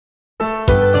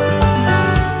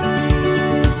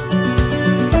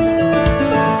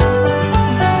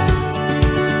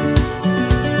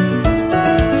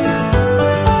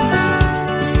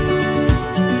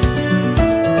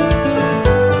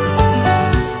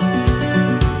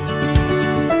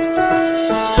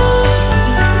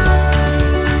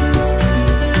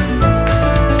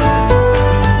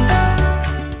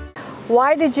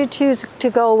did you choose to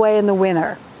go away in the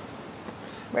winter?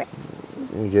 Rick.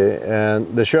 Okay, and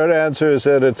the short answer is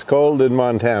that it's cold in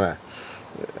Montana.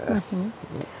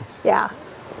 Yeah.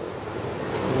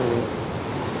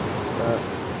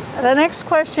 The next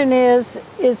question is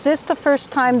this the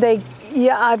first time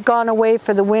I've gone away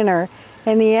for the winter?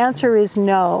 And the answer is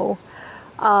no.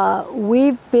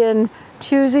 We've been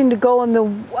choosing to go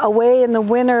away in the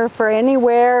winter for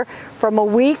anywhere from a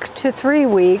week to 3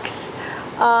 weeks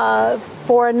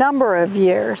for a number of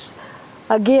years.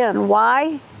 Again,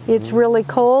 why? It's really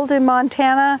cold in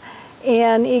Montana,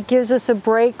 and it gives us a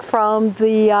break from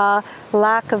the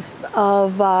lack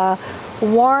of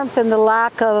warmth and the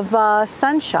lack of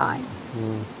sunshine.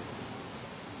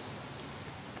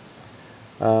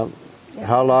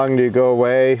 How long do you go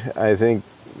away? I think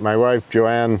my wife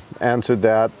Joanne answered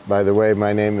that. By the way,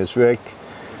 my name is Rick.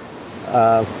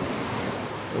 How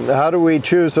do we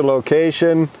choose a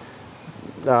location?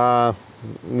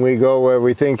 We go where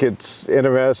we think it's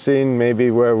interesting,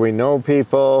 maybe where we know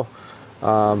people,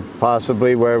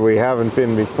 possibly where we haven't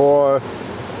been before.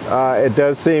 It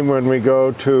does seem when we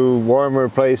go to warmer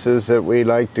places that we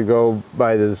like to go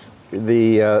by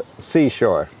the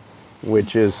seashore,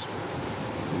 which is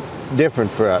different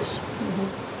for us.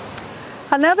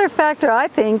 Another factor I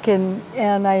think, and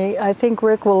I think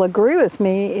Rick will agree with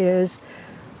me, is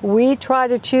we try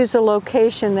to choose a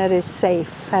location that is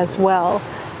safe as well.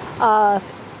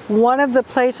 One of the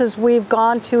places we've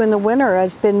gone to in the winter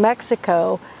has been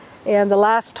Mexico, and the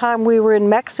last time we were in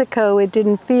Mexico it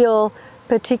didn't feel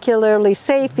particularly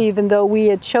safe, even though we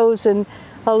had chosen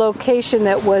a location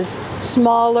that was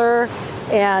smaller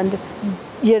and,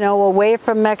 you know, away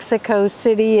from Mexico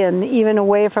City and even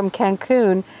away from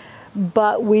Cancun.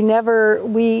 But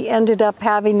we ended up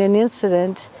having an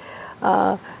incident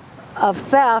of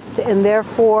theft, and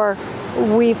therefore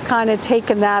we've kind of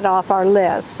taken that off our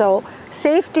list. So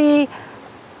safety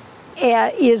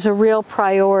is a real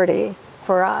priority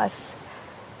for us.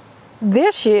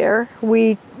 This year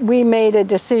we made a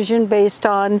decision based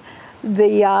on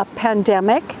the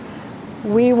pandemic.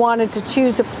 We wanted to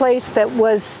choose a place that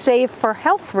was safe for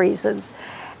health reasons.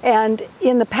 And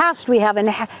in the past, we haven't,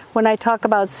 when I talk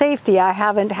about safety, I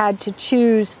haven't had to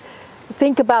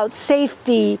think about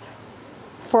safety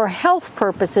for health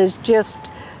purposes, just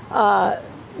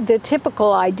the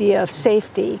typical idea of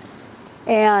safety.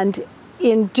 And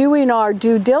in doing our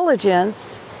due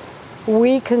diligence,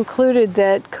 we concluded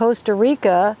that Costa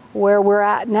Rica, where we're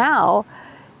at now,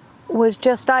 was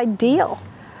just ideal.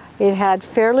 It had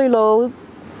fairly low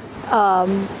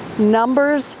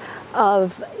numbers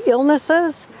of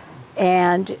illnesses,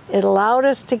 and it allowed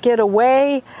us to get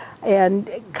away and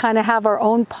kind of have our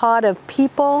own pod of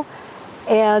people,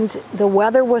 and the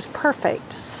weather was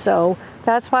perfect. So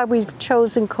that's why we've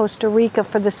chosen Costa Rica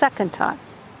for the second time.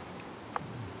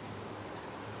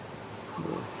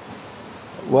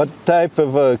 What type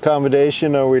of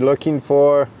accommodation are we looking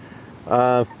for?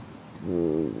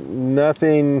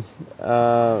 Nothing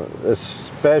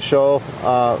special.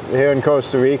 Here in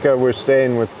Costa Rica we're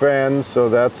staying with friends, so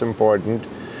that's important.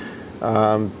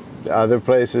 Other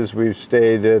places we've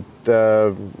stayed at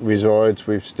resorts,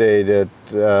 we've stayed at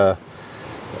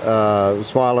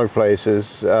smaller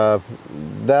places.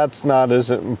 That's not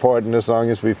as important as long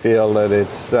as we feel that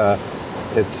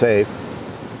it's safe.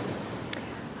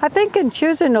 I think in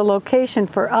choosing a location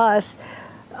for us,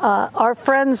 our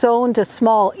friends owned a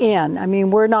small inn. I mean,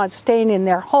 we're not staying in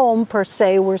their home per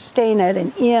se, we're staying at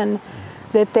an inn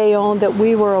that they owned that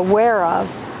we were aware of.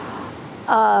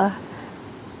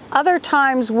 Other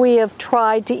times we have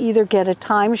tried to either get a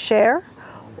timeshare,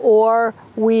 or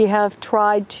we have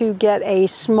tried to get a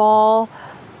small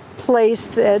place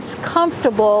that's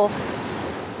comfortable.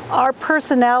 Our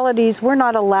personalities, we're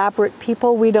not elaborate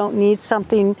people. We don't need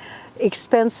something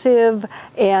expensive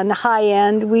and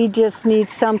high-end. We just need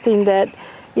something that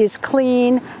is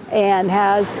clean and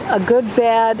has a good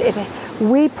bed.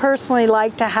 We personally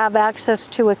like to have access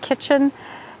to a kitchen,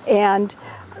 and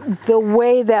the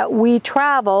way that we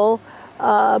travel,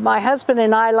 my husband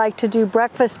and I like to do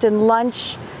breakfast and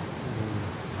lunch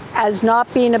as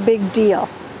not being a big deal.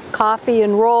 Coffee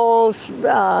and rolls,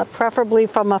 preferably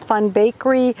from a fun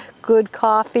bakery, good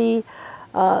coffee.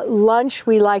 Lunch,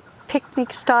 we like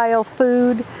picnic style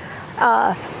food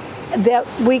that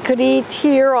we could eat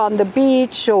here on the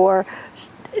beach or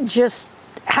just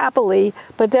happily,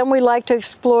 but then we like to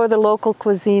explore the local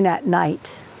cuisine at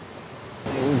night.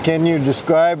 Can you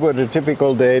describe what a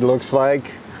typical day looks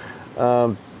like?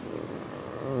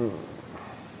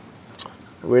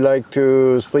 We like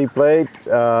to sleep late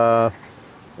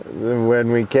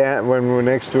when we can. When we're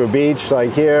next to a beach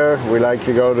like here, we like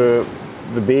to go to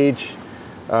the beach.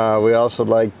 We also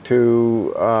like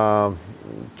to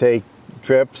take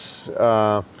trips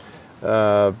like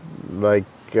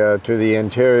to the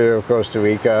interior of Costa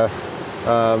Rica,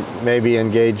 maybe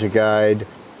engage a guide,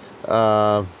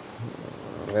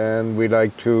 and we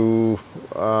like to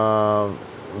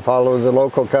follow the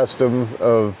local custom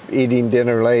of eating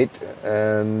dinner late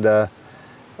and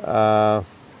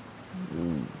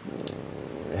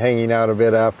hanging out a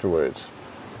bit afterwards.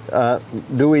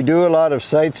 Do we do a lot of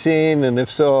sightseeing, and if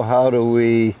so, how do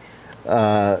we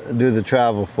do the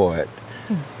travel for it?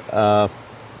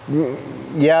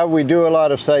 Yeah, we do a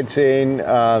lot of sightseeing.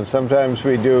 Sometimes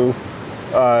we do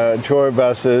tour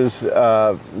buses.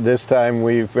 This time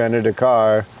we've rented a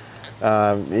car.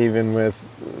 Even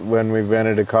when we've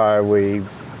rented a car, we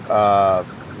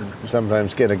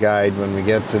sometimes get a guide when we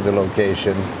get to the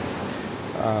location.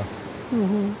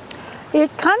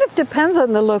 It kind of depends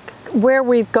on the where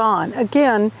we've gone.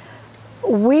 Again,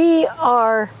 we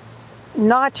are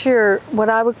not your, what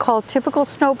I would call typical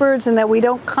snowbirds, in that we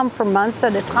don't come for months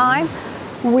at a time.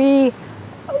 We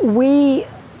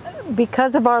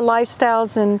because of our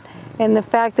lifestyles and the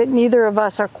fact that neither of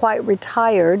us are quite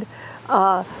retired,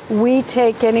 we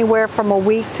take anywhere from a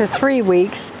week to 3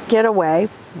 weeks getaway.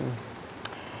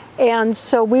 And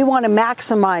so we want to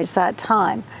maximize that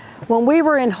time. When we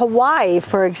were in Hawaii,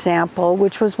 for example,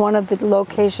 which was one of the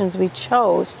locations we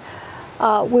chose,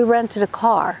 we rented a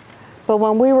car. But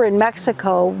when we were in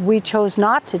Mexico, we chose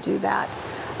not to do that.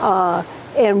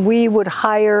 And we would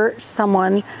hire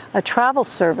someone, a travel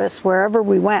service, wherever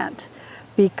we went,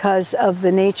 because of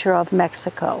the nature of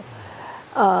Mexico.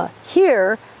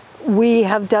 Here, we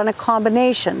have done a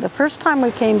combination. The first time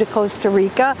we came to Costa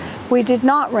Rica, we did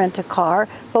not rent a car,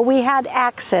 but we had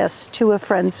access to a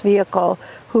friend's vehicle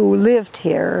who lived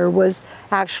here, or was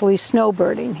actually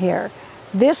snowbirding here.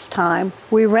 This time,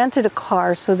 we rented a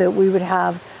car so that we would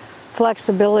have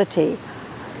flexibility.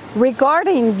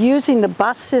 Regarding using the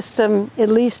bus system, at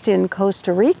least in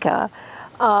Costa Rica,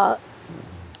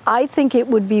 I think it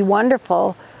would be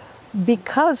wonderful.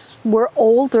 Because we're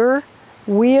older,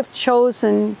 we have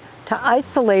chosen to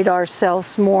isolate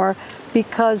ourselves more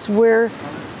because we're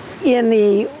in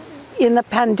the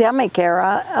pandemic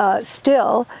era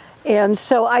still. And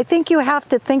so I think you have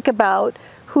to think about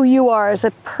who you are as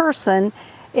a person.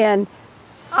 And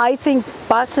I think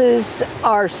buses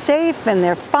are safe and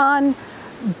they're fun,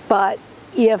 but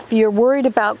if you're worried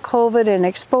about COVID and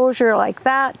exposure like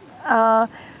that,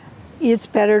 it's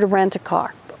better to rent a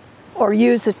car or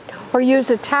use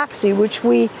a taxi, which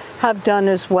we have done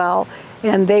as well,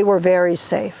 and they were very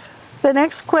safe. The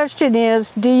next question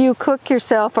is, do you cook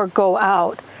yourself or go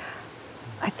out?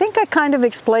 I think I kind of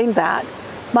explained that.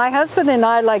 My husband and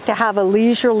I like to have a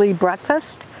leisurely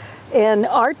breakfast, and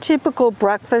our typical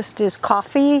breakfast is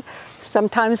coffee,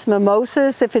 sometimes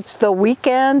mimosas. If it's the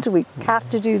weekend, we have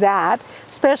to do that,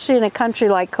 especially in a country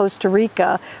like Costa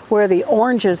Rica, where the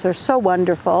oranges are so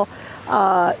wonderful.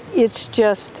 It's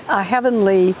just a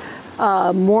heavenly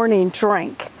morning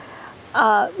drink.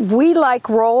 We like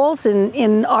rolls.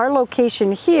 In our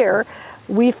location here,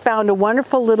 we found a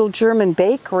wonderful little German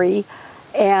bakery,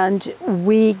 and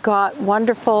we got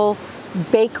wonderful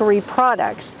bakery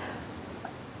products.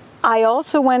 I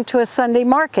also went to a Sunday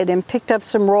market and picked up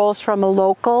some rolls from a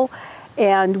local,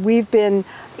 and we've been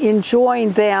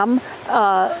enjoying them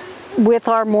with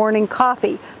our morning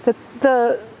coffee.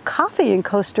 The coffee in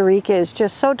Costa Rica is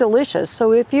just so delicious.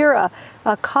 So if you're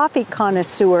a coffee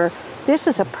connoisseur, this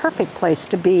is a perfect place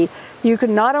to be. You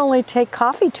can not only take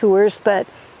coffee tours, but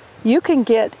you can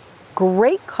get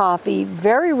great coffee,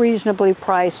 very reasonably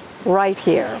priced right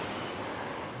here.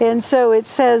 And so it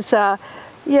says,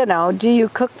 you know, do you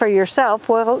cook for yourself?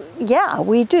 Well, yeah,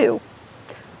 we do.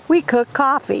 We cook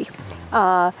coffee.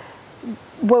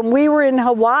 When we were in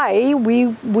Hawaii,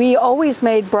 we always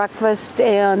made breakfast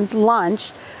and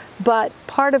lunch, but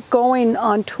part of going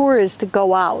on tour is to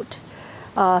go out.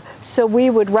 So we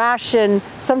would ration.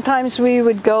 Sometimes we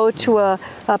would go to a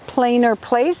plainer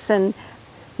place and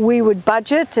we would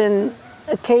budget, and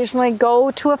occasionally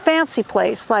go to a fancy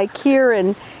place, like here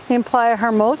in Playa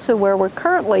Hermosa, where we're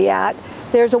currently at.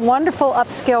 There's a wonderful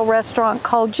upscale restaurant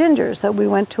called Ginger's that we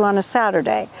went to on a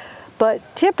Saturday. But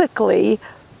typically,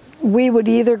 we would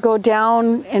either go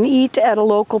down and eat at a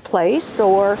local place,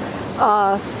 or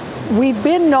we've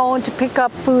been known to pick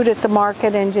up food at the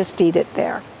market and just eat it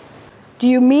there. Do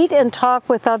you meet and talk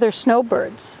with other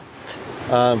snowbirds?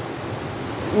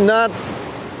 Not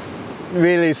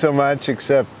really so much,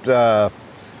 except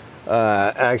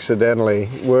accidentally.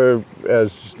 We're,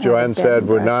 as Joanne said,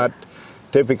 we're not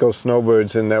typical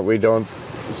snowbirds in that we don't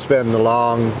spend a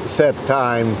long set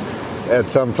time at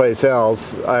someplace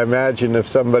else. I imagine if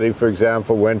somebody, for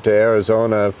example, went to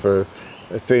Arizona for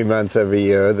 3 months every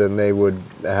year, then they would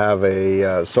have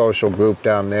a social group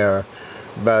down there.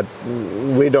 But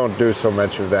we don't do so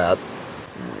much of that.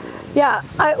 Yeah,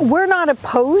 we're not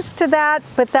opposed to that,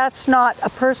 but that's not a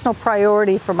personal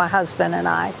priority for my husband and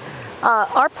I.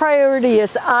 Our priority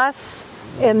is us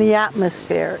and the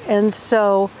atmosphere. And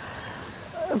so,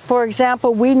 for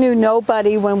example, we knew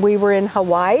nobody when we were in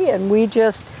Hawaii, and we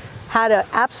just had an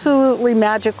absolutely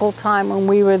magical time when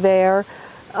we were there,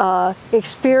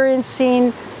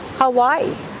 experiencing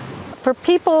Hawaii. For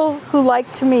people who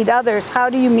like to meet others, how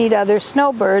do you meet other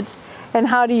snowbirds, and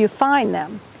how do you find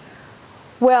them?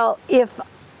 Well, if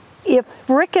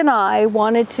Rick and I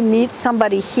wanted to meet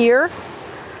somebody here,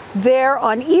 there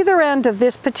on either end of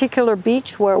this particular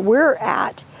beach where we're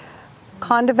at,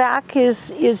 Condovac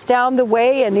is down the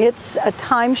way, and it's a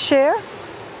timeshare.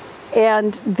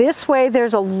 And this way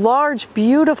there's a large,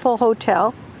 beautiful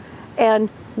hotel, and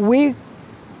we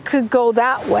could go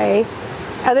that way.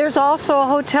 And there's also a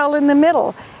hotel in the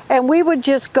middle. And we would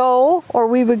just go, or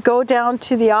we would go down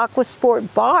to the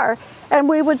Aquasport bar, and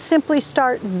we would simply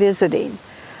start visiting.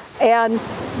 And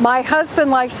my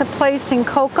husband likes a place in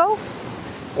Cocoa,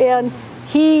 and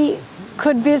he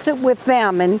could visit with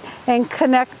them and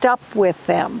connect up with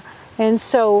them. And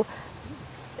so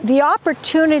the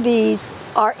opportunities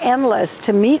are endless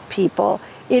to meet people.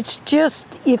 It's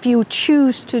just if you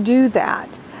choose to do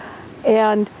that.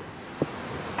 And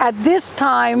at this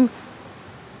time,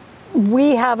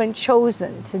 we haven't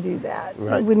chosen to do that.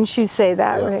 Right. Wouldn't you say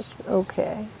that, Yes. Rick?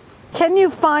 Okay. Can you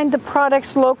find the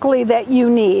products locally that you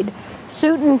need?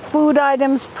 Certain food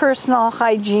items, personal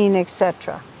hygiene,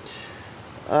 etc.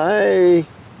 I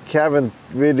haven't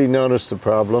really noticed the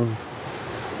problem.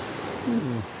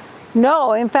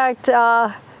 No, in fact,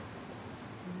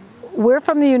 we're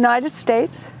from the United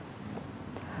States,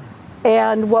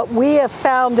 and what we have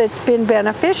found that's been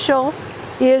beneficial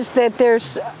is that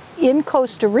there's, in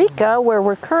Costa Rica, where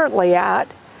we're currently at,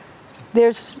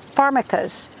 there's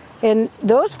pharmacas, and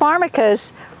those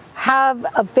pharmacas have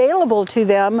available to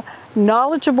them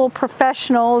knowledgeable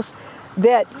professionals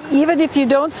that even if you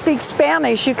don't speak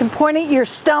Spanish, you can point at your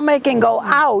stomach and go,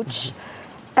 ouch,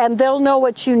 and they'll know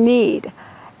what you need.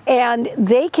 And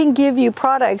they can give you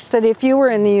products that if you were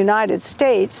in the United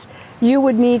States, you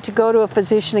would need to go to a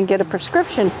physician and get a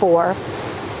prescription for.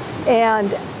 And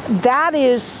that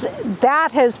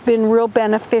has been real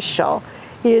beneficial,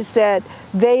 is that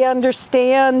they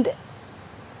understand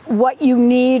what you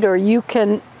need, or you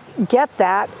can get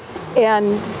that,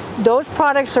 and those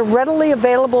products are readily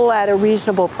available at a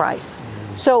reasonable price.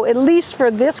 So at least for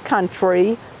this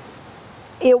country,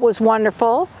 it was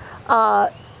wonderful.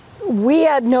 We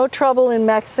had no trouble in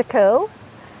Mexico.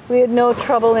 We had no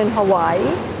trouble in Hawaii.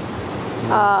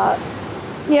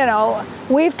 You know,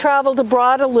 we've traveled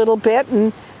abroad a little bit,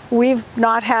 and we've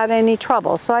not had any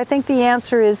trouble. So I think the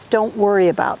answer is don't worry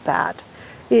about that.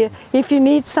 If you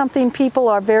need something, people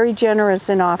are very generous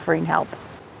in offering help.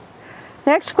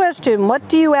 Next question, what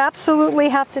do you absolutely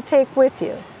have to take with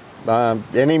you?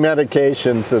 Any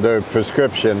medications that are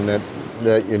prescription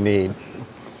that you need.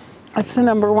 That's the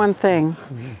number one thing.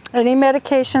 Any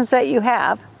medications that you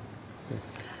have.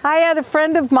 I had a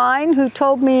friend of mine who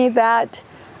told me that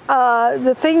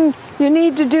the thing you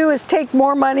need to do is take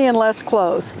more money and less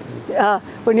clothes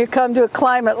when you come to a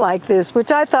climate like this,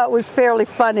 which I thought was fairly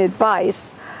fun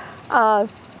advice.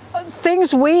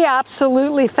 Things we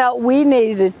absolutely felt we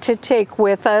needed to take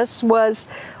with us was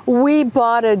we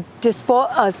bought a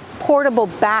portable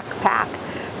backpack.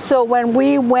 So when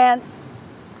we went,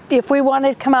 if we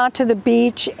wanted to come out to the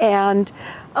beach and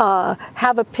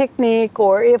have a picnic,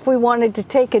 or if we wanted to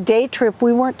take a day trip,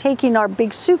 we weren't taking our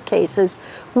big suitcases.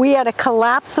 We had a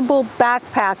collapsible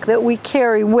backpack that we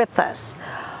carry with us.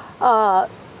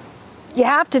 You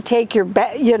have to take your,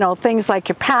 things like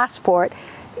your passport.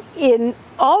 In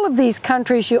all of these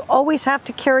countries, you always have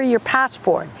to carry your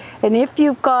passport. And if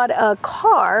you've got a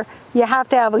car, you have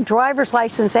to have a driver's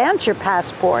license and your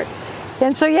passport.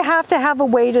 And so you have to have a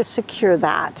way to secure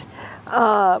that.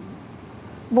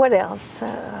 What else?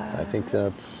 I think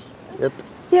that's it.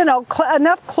 You know,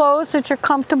 enough clothes that you're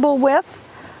comfortable with.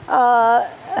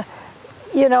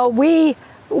 You know, we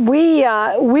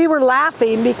were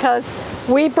laughing because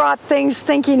we brought things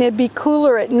thinking it'd be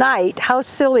cooler at night. How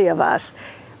silly of us.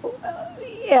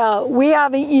 We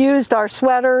haven't used our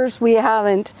sweaters. We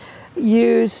haven't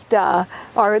used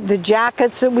the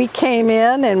jackets that we came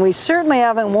in, and we certainly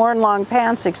haven't worn long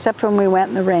pants except when we went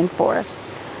in the rainforest.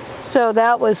 So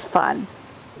that was fun.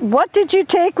 What did you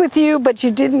take with you but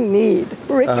you didn't need?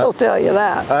 Rick will tell you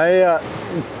that.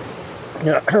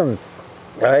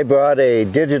 I brought a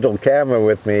digital camera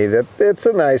with me. It's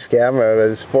a nice camera.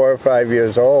 It's 4 or 5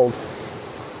 years old.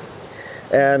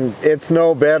 And it's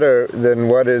no better than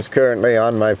what is currently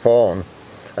on my phone.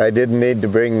 I didn't need to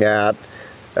bring that.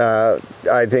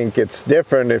 I think it's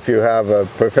different if you have a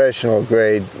professional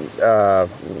grade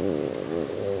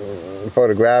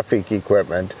photographic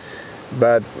equipment.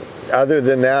 But other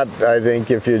than that, I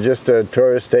think if you're just a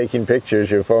tourist taking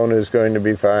pictures, your phone is going to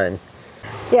be fine.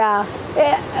 Yeah.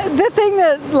 The thing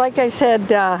that, like I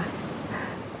said,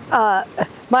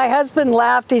 my husband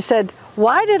laughed. He said,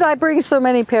 "Why did I bring so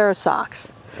many pair of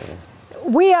socks?"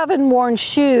 We haven't worn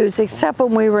shoes except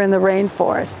when we were in the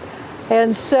rainforest.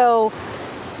 And so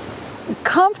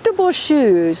comfortable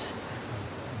shoes,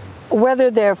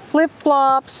 whether they're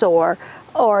flip-flops or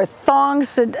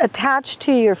thongs attached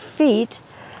to your feet,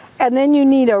 and then you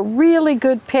need a really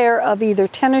good pair of either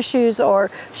tennis shoes or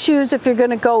shoes if you're going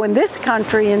to go in this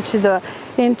country into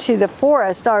the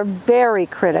forest, are very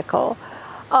critical.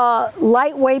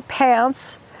 Lightweight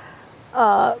pants.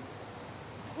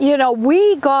 You know,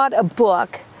 we got a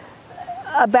book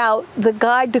about the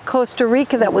guide to Costa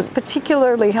Rica that was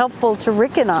particularly helpful to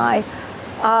Rick and I.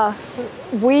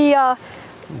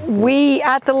 We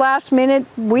at the last minute,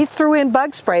 we threw in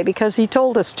bug spray because he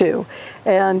told us to.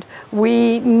 And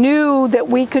we knew that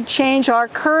we could change our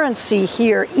currency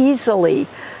here easily,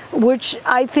 which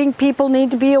I think people need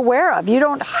to be aware of. You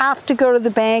don't have to go to the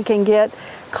bank and get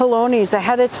colones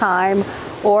ahead of time,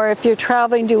 or if you're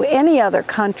traveling to any other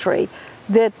country,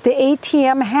 that the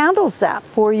ATM handles that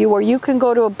for you, or you can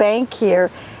go to a bank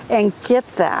here and get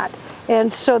that.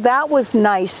 And so that was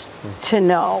nice to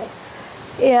know.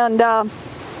 And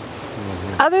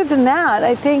other than that,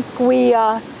 I think we,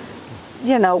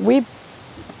 you know, we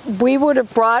would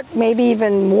have brought maybe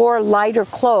even more lighter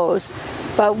clothes,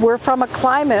 but we're from a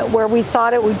climate where we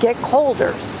thought it would get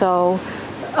colder. So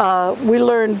we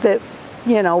learned that,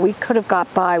 you know, we could have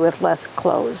got by with less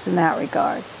clothes in that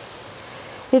regard.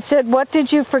 It said, "What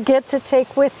did you forget to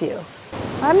take with you?"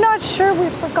 I'm not sure we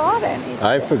forgot anything.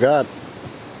 I forgot.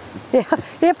 Yeah,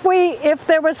 if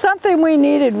there was something we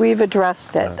needed, we've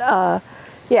addressed it.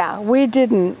 Yeah, we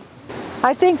didn't.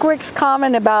 I think Rick's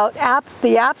comment about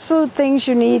the absolute things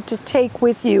you need to take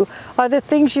with you are the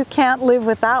things you can't live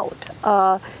without.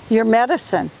 Your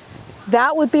medicine.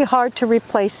 That would be hard to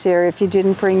replace here if you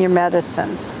didn't bring your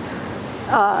medicines.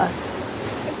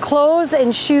 Clothes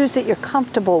and shoes that you're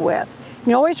comfortable with.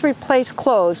 You always replace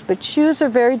clothes, but shoes are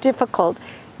very difficult.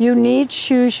 You need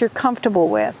shoes you're comfortable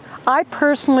with. I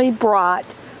personally brought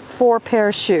 4 pair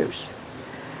of shoes.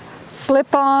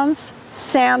 Slip-ons,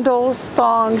 sandals,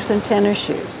 thongs, and tennis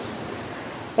shoes.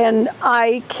 And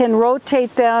I can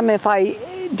rotate them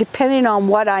depending on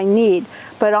what I need.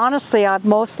 But honestly, I've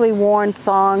mostly worn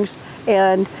thongs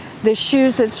and the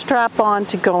shoes that strap on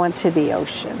to go into the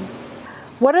ocean.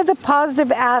 What are the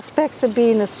positive aspects of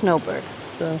being a snowbird?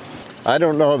 I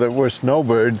don't know that we're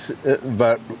snowbirds,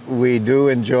 but we do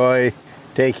enjoy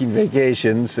taking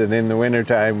vacations, and in the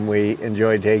wintertime we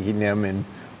enjoy taking them in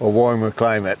a warmer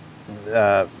climate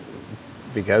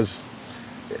because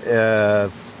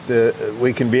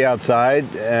we can be outside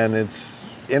and it's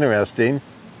interesting,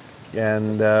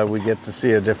 and we get to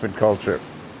see a different culture.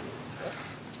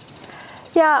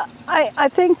 Yeah, I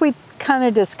think we kind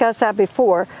of discussed that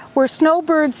before. We're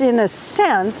snowbirds in a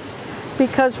sense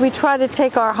because we try to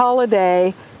take our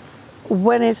holiday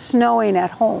when it's snowing at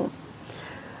home.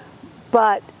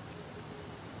 But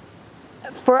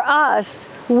for us,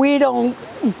 we don't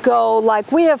go,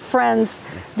 like we have friends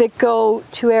that go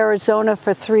to Arizona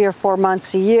for 3 or 4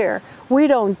 months a year. We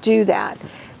don't do that.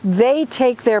 They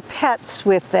take their pets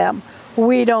with them.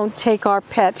 We don't take our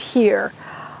pet here.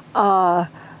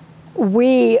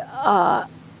 We are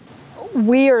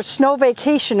snow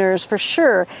vacationers for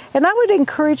sure, and I would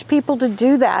encourage people to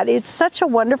do that. It's such a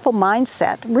wonderful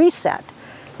mindset, reset.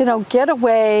 You know, get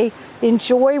away,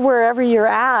 enjoy wherever you're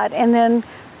at, and then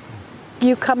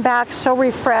you come back so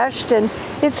refreshed, and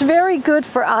it's very good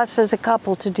for us as a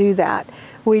couple to do that.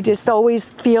 We just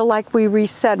always feel like we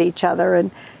reset each other,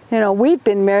 and you know, we've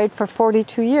been married for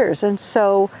 42 years, and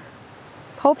so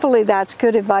hopefully that's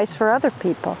good advice for other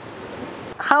people.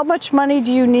 How much money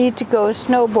do you need to go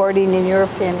snowboarding, in your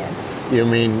opinion? You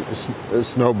mean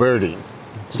snowbirding?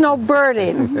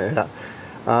 Snowbirding. Yeah.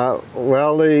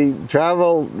 Well, the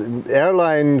travel,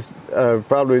 airlines are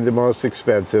probably the most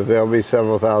expensive. They'll be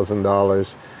several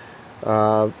 $1,000s.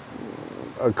 A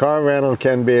car rental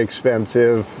can be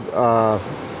expensive, $2,000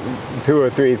 or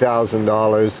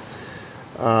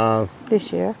 $3,000.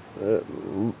 This year?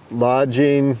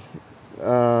 Lodging.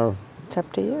 It's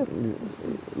up to you.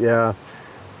 Yeah.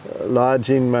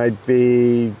 Lodging might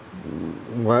be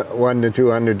 $100 to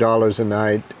 $200 a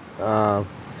night.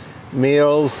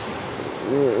 Meals,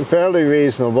 fairly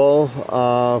reasonable.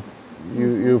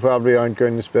 You probably aren't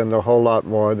going to spend a whole lot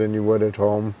more than you would at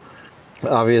home.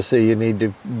 Obviously, you need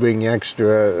to bring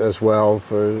extra as well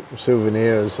for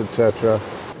souvenirs, etc.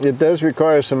 It does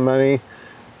require some money.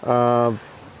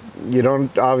 You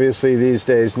don't obviously these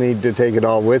days need to take it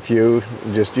all with you.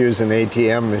 Just use an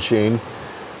ATM machine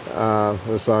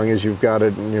as long as you've got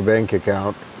it in your bank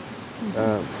account.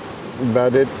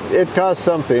 But it costs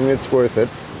something. It's worth it.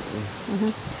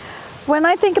 When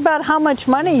I think about how much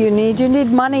money you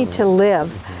need money to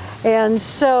live. And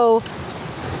so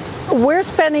we're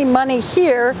spending money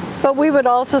here, but we would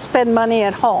also spend money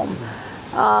at home.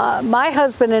 My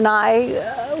husband and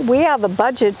I, we have a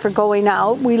budget for going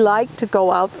out. We like to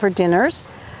go out for dinners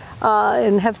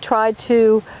and have tried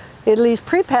to, at least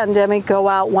pre-pandemic, go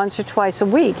out once or twice a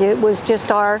week. It was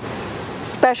just our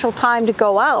special time to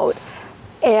go out.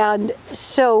 And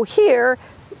so here,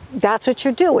 that's what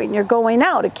you're doing. You're going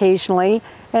out occasionally.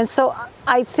 And so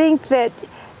I think that,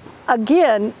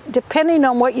 again, depending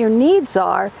on what your needs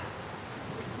are,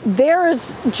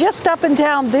 there's just up and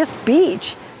down this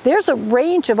beach, there's a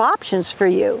range of options for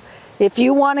you. If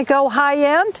you want to go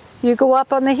high end, you go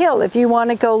up on the hill. If you want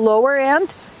to go lower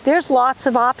end, there's lots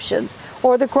of options.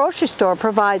 Or the grocery store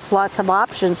provides lots of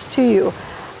options to you.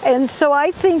 And so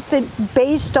I think that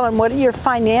based on what your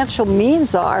financial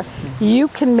means are, you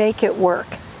can make it work.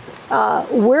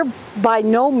 We're by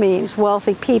no means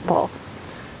wealthy people.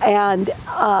 And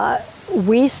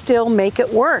we still make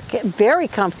it work very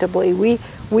comfortably.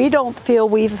 We don't feel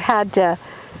we've had to,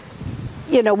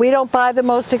 we don't buy the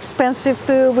most expensive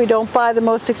food, we don't buy the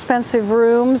most expensive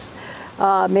rooms,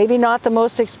 maybe not the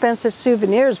most expensive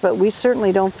souvenirs, but we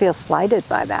certainly don't feel slighted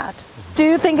by that. Do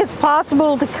you think it's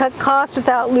possible to cut costs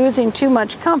without losing too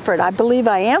much comfort? I believe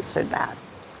I answered that.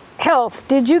 Health,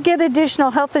 did you get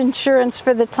additional health insurance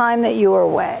for the time that you were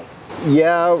away?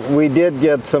 Yeah, we did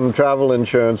get some travel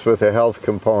insurance with a health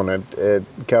component. It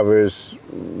covers,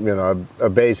 a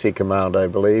basic amount, I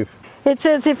believe. It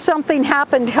says if something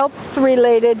happened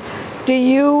health-related, do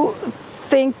you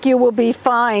think you will be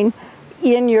fine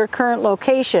in your current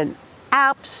location?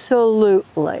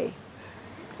 Absolutely.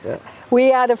 Yeah. We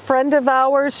had a friend of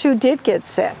ours who did get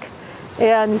sick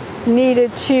and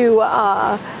needed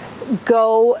to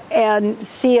go and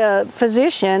see a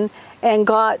physician and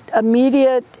got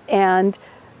immediate and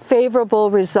favorable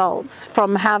results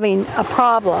from having a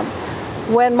problem.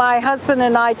 When my husband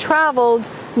and I traveled,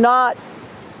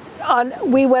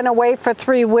 we went away for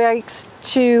 3 weeks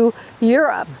to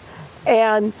Europe,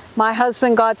 and my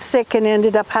husband got sick and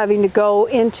ended up having to go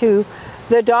into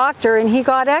the doctor, and he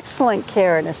got excellent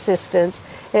care and assistance,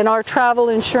 and our travel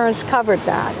insurance covered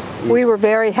that. We were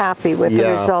very happy with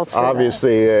the results of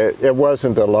obviously it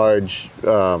wasn't a large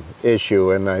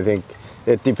issue, and I think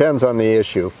it depends on the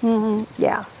issue.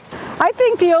 Yeah. I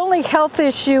think the only health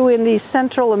issue in these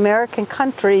Central American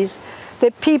countries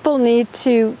that people need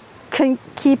to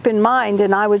keep in mind,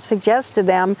 and I would suggest to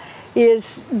them,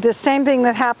 is the same thing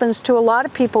that happens to a lot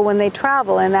of people when they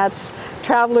travel, and that's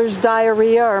traveler's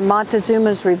diarrhea or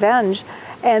Montezuma's revenge.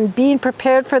 And being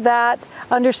prepared for that,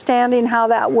 understanding how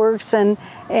that works, and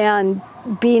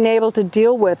being able to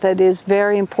deal with it is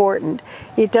very important.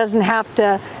 It doesn't have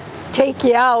to take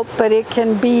you out, but it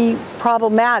can be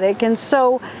problematic. And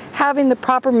so having the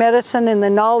proper medicine and the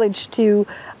knowledge to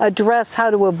address how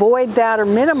to avoid that or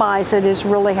minimize it is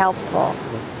really helpful.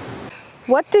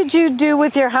 What did you do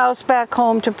with your house back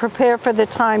home to prepare for the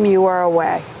time you were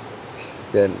away?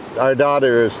 Our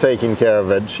daughter is taking care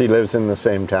of it. She lives in the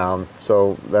same town,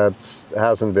 so that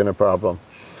hasn't been a problem.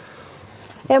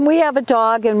 And we have a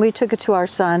dog, and we took it to our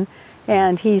son,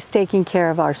 and he's taking care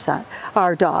of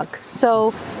our dog.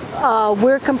 So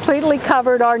we're completely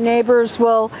covered. Our neighbors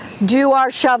will do our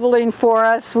shoveling for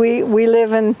us. We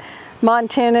live in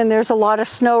Montana, and there's a lot of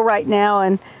snow right now,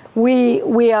 and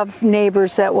we have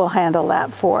neighbors that will handle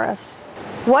that for us.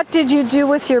 What did you do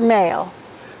with your mail?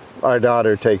 Our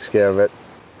daughter takes care of it.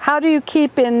 How do you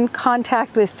keep in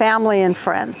contact with family and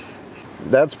friends?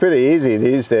 That's pretty easy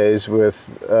these days with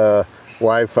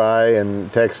Wi-Fi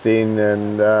and texting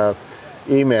and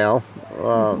email.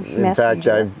 In fact,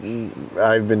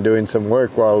 I've been doing some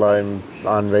work while I'm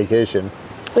on vacation.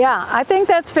 Yeah, I think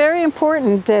that's very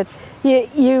important, that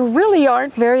you really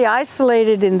aren't very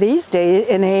isolated in these days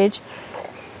and age.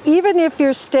 Even if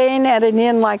you're staying at an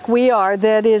inn like we are,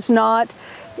 that is not,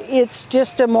 it's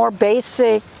just a more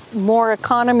basic, more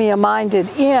economy-minded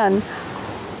inn,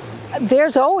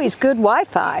 there's always good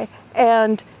Wi-Fi,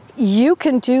 and you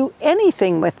can do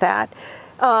anything with that.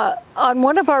 On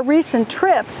one of our recent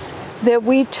trips that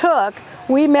we took,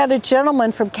 we met a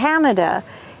gentleman from Canada,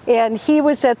 and he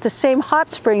was at the same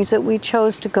hot springs that we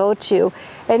chose to go to.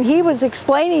 And he was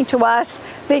explaining to us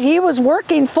that he was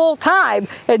working full time,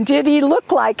 and did he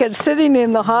look like it sitting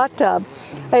in the hot tub,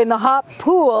 in the hot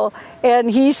pool. And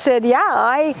he said,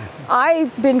 yeah,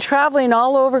 I've been traveling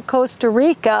all over Costa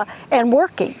Rica and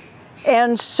working.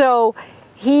 And so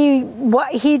he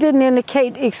didn't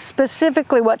indicate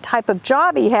specifically what type of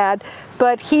job he had,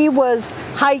 but he was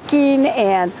hiking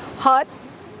and hot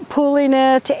pooling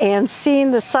it and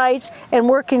seeing the sights and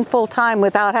working full time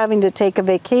without having to take a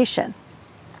vacation.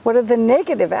 What are the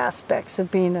negative aspects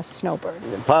of being a snowbird?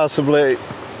 Possibly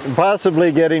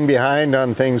getting behind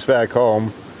on things back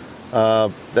home.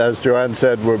 As Joanne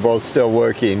said, we're both still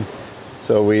working,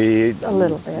 so a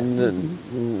little bit.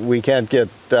 We can't get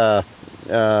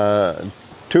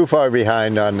too far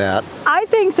behind on that. I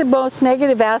think the most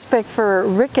negative aspect for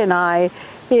Rick and I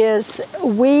is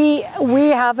we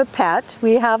have a pet,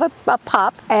 we have a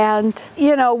pup, and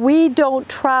you know, we don't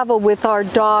travel with our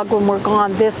dog when we're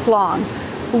gone this long.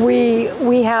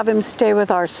 We have him stay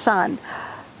with our son.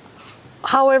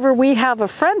 However, we have a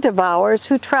friend of ours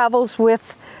who travels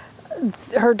with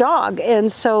her dog,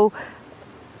 and so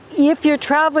if you're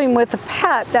traveling with a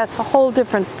pet, that's a whole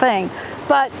different thing.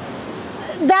 But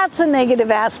that's a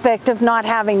negative aspect of not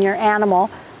having your animal.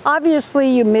 Obviously,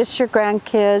 you miss your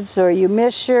grandkids or you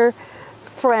miss your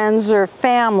friends or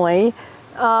family.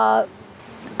 I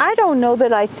don't know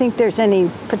that I think there's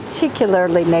any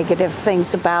particularly negative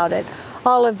things about it.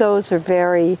 All of those are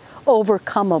very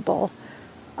overcomable.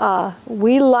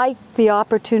 We like the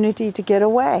opportunity to get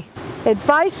away.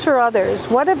 Advice for others.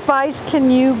 What advice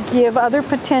can you give other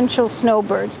potential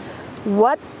snowbirds?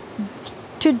 What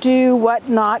to do, what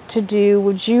not to do,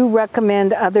 would you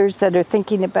recommend others that are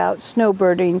thinking about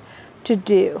snowbirding to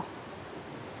do?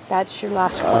 That's your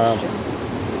last question.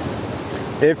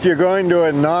 If you're going to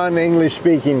a non-English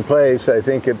speaking place, I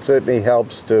think it certainly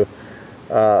helps to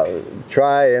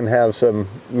try and have some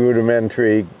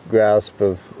rudimentary grasp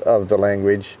of the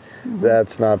language. Mm-hmm.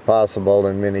 That's not possible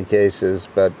in many cases,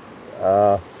 but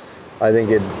I think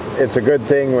it's a good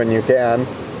thing when you can.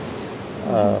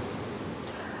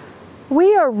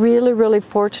 We are really, really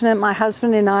fortunate, my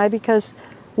husband and I, because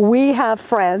we have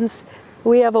friends.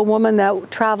 We have a woman that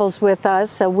travels with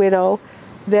us, a widow,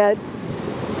 that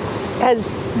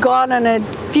has gone on a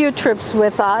few trips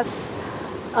with us.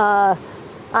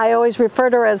 I always refer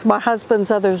to her as my husband's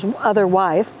other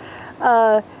wife.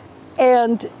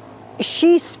 And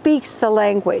she speaks the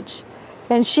language.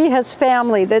 And she has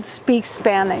family that speaks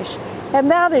Spanish.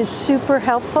 And that is super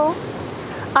helpful.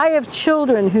 I have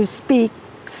children who speak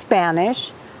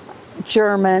Spanish,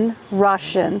 German,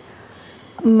 Russian.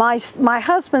 My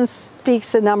husband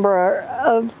speaks a number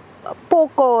of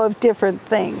poco of different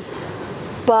things,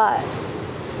 but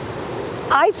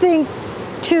I think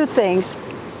two things: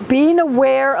 being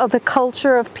aware of the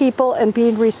culture of people and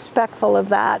being respectful of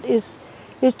that is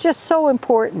just so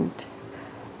important.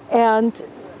 And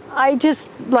I just,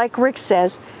 like Rick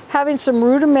says, having some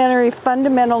rudimentary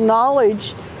fundamental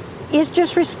knowledge is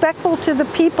just respectful to the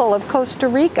people of Costa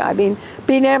Rica. I mean,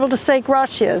 being able to say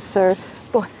gracias or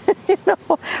you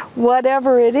know,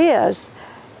 whatever it is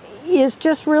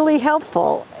just really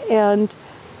helpful, and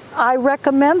I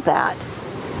recommend that.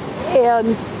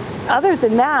 And other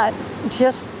than that,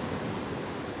 just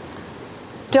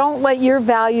don't let your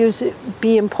values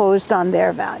be imposed on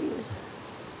their values.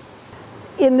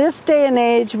 In this day and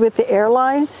age with the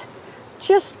airlines,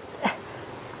 just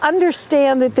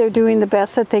understand that they're doing the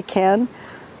best that they can,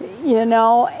 you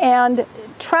know, and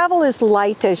travel as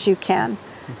light as you can.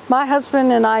 My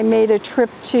husband and I made a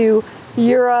trip to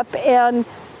Europe, and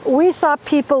we saw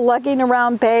people lugging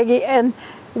around baggage, and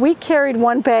we carried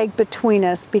one bag between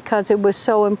us because it was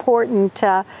so important.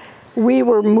 We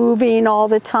were moving all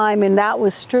the time, and that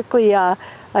was strictly a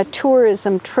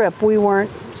tourism trip. We weren't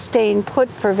staying put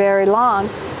for very long.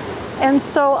 And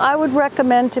so I would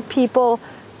recommend to people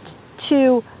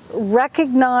to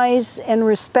recognize and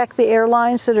respect the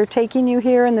airlines that are taking you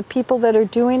here and the people that are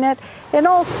doing it. And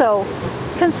also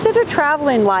consider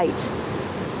traveling light.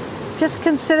 Just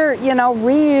consider, you know,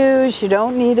 reuse. You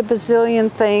don't need a bazillion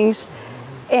things.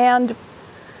 And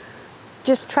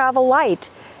just travel light.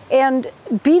 And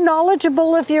be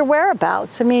knowledgeable of your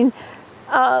whereabouts. I mean,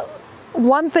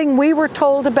 one thing we were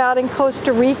told about in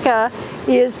Costa Rica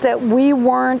is that we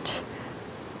weren't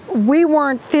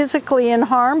physically in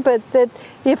harm, but that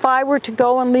if I were to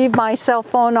go and leave my cell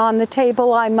phone on the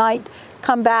table, I might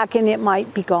come back and it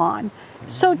might be gone.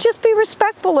 So just be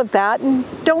respectful of that and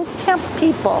don't tempt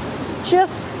people.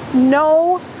 Just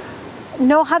know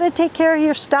how to take care of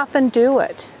your stuff and do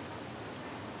it.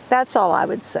 That's all I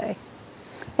would say.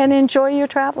 and enjoy your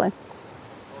traveling.